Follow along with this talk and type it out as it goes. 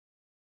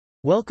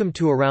Welcome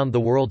to Around the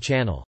World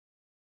channel.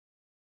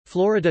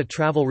 Florida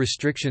travel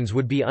restrictions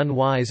would be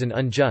unwise and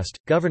unjust,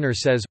 governor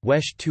says,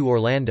 WESH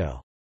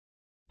Orlando.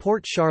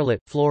 Port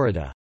Charlotte,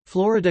 Florida.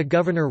 Florida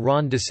Governor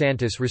Ron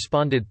DeSantis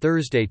responded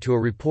Thursday to a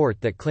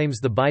report that claims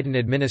the Biden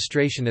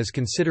administration is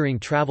considering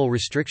travel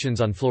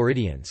restrictions on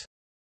Floridians.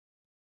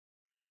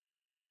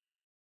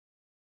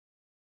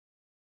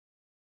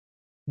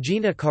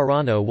 Gina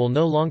Carano will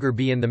no longer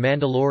be in the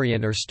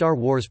Mandalorian or Star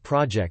Wars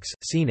projects,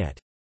 CNET.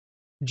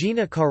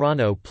 Gina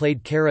Carano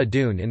played Cara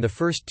Dune in the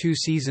first 2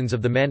 seasons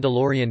of The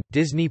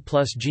Mandalorian.Disney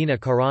PlusGina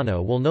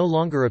Carano will no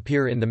longer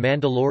appear in The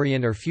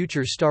Mandalorian or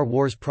future Star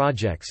Wars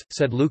projects,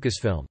 said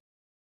Lucasfilm.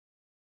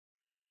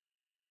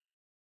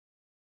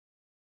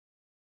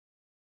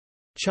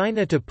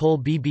 China to pull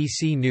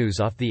BBC News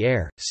off the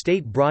air,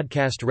 state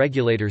broadcast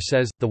regulator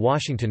says, The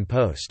Washington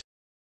Post.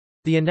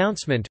 The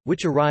announcement,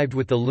 which arrived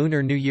with the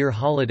Lunar New Year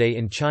holiday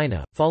in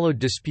China, followed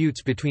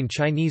disputes between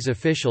Chinese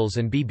officials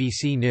and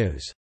BBC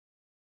News.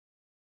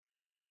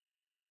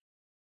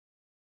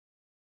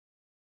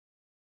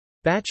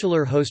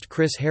 Bachelor host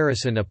Chris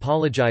Harrison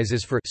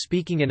apologizes for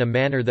speaking in a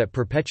manner that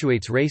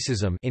perpetuates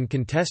racism in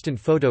contestant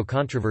photo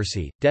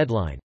controversy.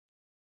 Deadline.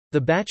 The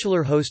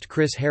Bachelor host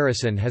Chris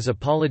Harrison has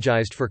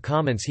apologized for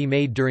comments he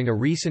made during a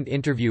recent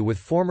interview with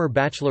former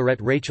Bachelorette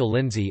Rachel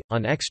Lindsay,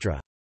 on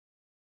Extra.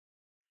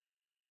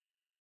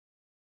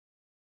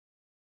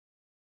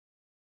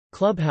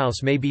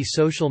 Clubhouse may be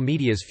social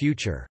media's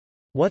future.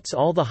 What's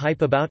all the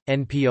hype about?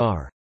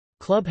 NPR.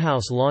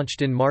 Clubhouse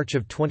launched in March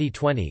of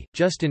 2020,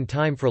 just in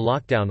time for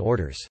lockdown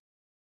orders.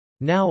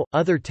 Now,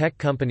 other tech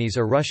companies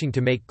are rushing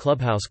to make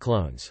Clubhouse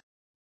clones.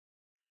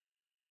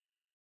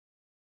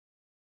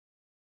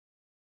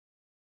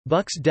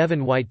 Bucks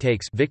Devin White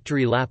takes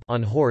victory lap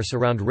on horse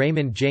around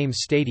Raymond James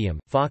Stadium,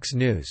 Fox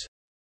News.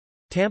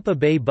 Tampa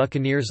Bay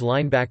Buccaneers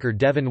linebacker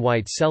Devin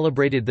White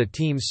celebrated the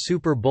team's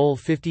Super Bowl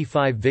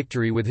 55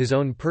 victory with his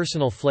own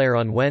personal flair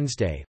on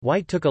Wednesday.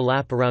 White took a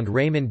lap around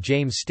Raymond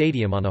James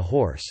Stadium on a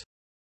horse.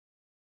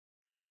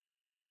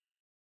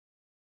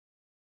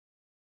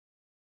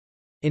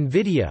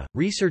 NVIDIA,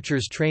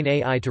 researchers train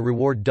AI to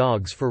reward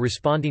dogs for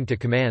responding to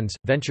commands,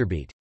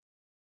 VentureBeat.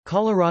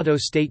 Colorado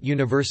State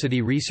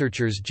University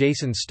researchers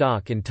Jason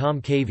Stock and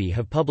Tom Cavey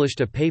have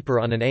published a paper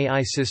on an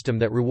AI system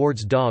that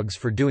rewards dogs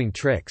for doing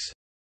tricks.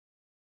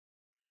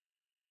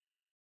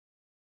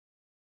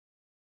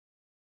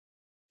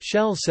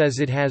 Shell says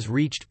it has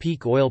reached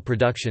peak oil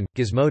production,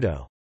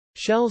 Gizmodo.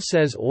 Shell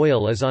says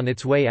oil is on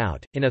its way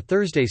out. In a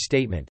Thursday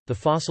statement, the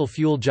fossil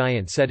fuel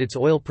giant said its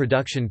oil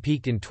production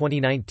peaked in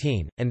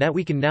 2019, and that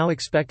we can now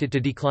expect it to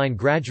decline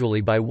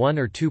gradually by 1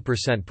 or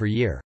 2% per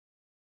year.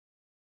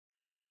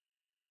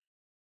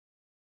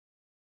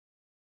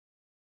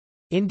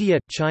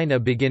 India-China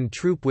begin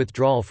troop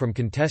withdrawal from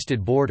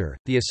contested border,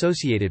 the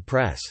Associated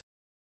Press.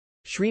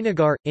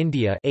 Srinagar,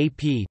 India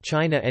AP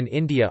China and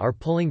India are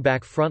pulling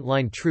back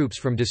frontline troops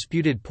from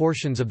disputed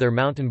portions of their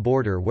mountain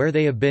border where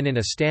they have been in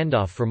a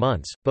standoff for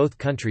months, both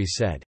countries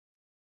said.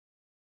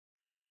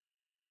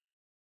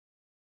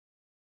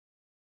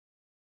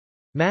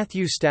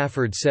 Matthew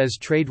Stafford says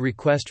trade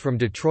request from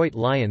Detroit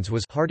Lions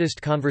was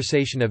hardest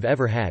conversation I've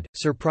ever had,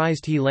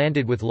 surprised he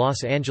landed with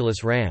Los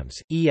Angeles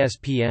Rams,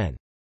 ESPN.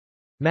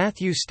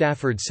 Matthew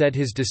Stafford said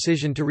his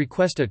decision to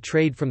request a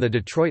trade from the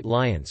Detroit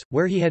Lions,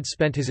 where he had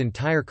spent his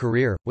entire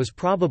career, was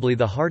probably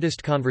the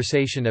hardest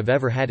conversation I've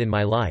ever had in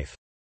my life.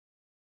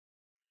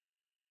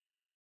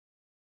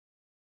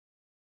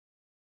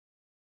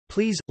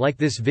 Please, like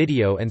this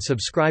video and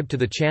subscribe to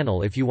the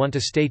channel if you want to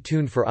stay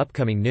tuned for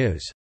upcoming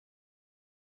news.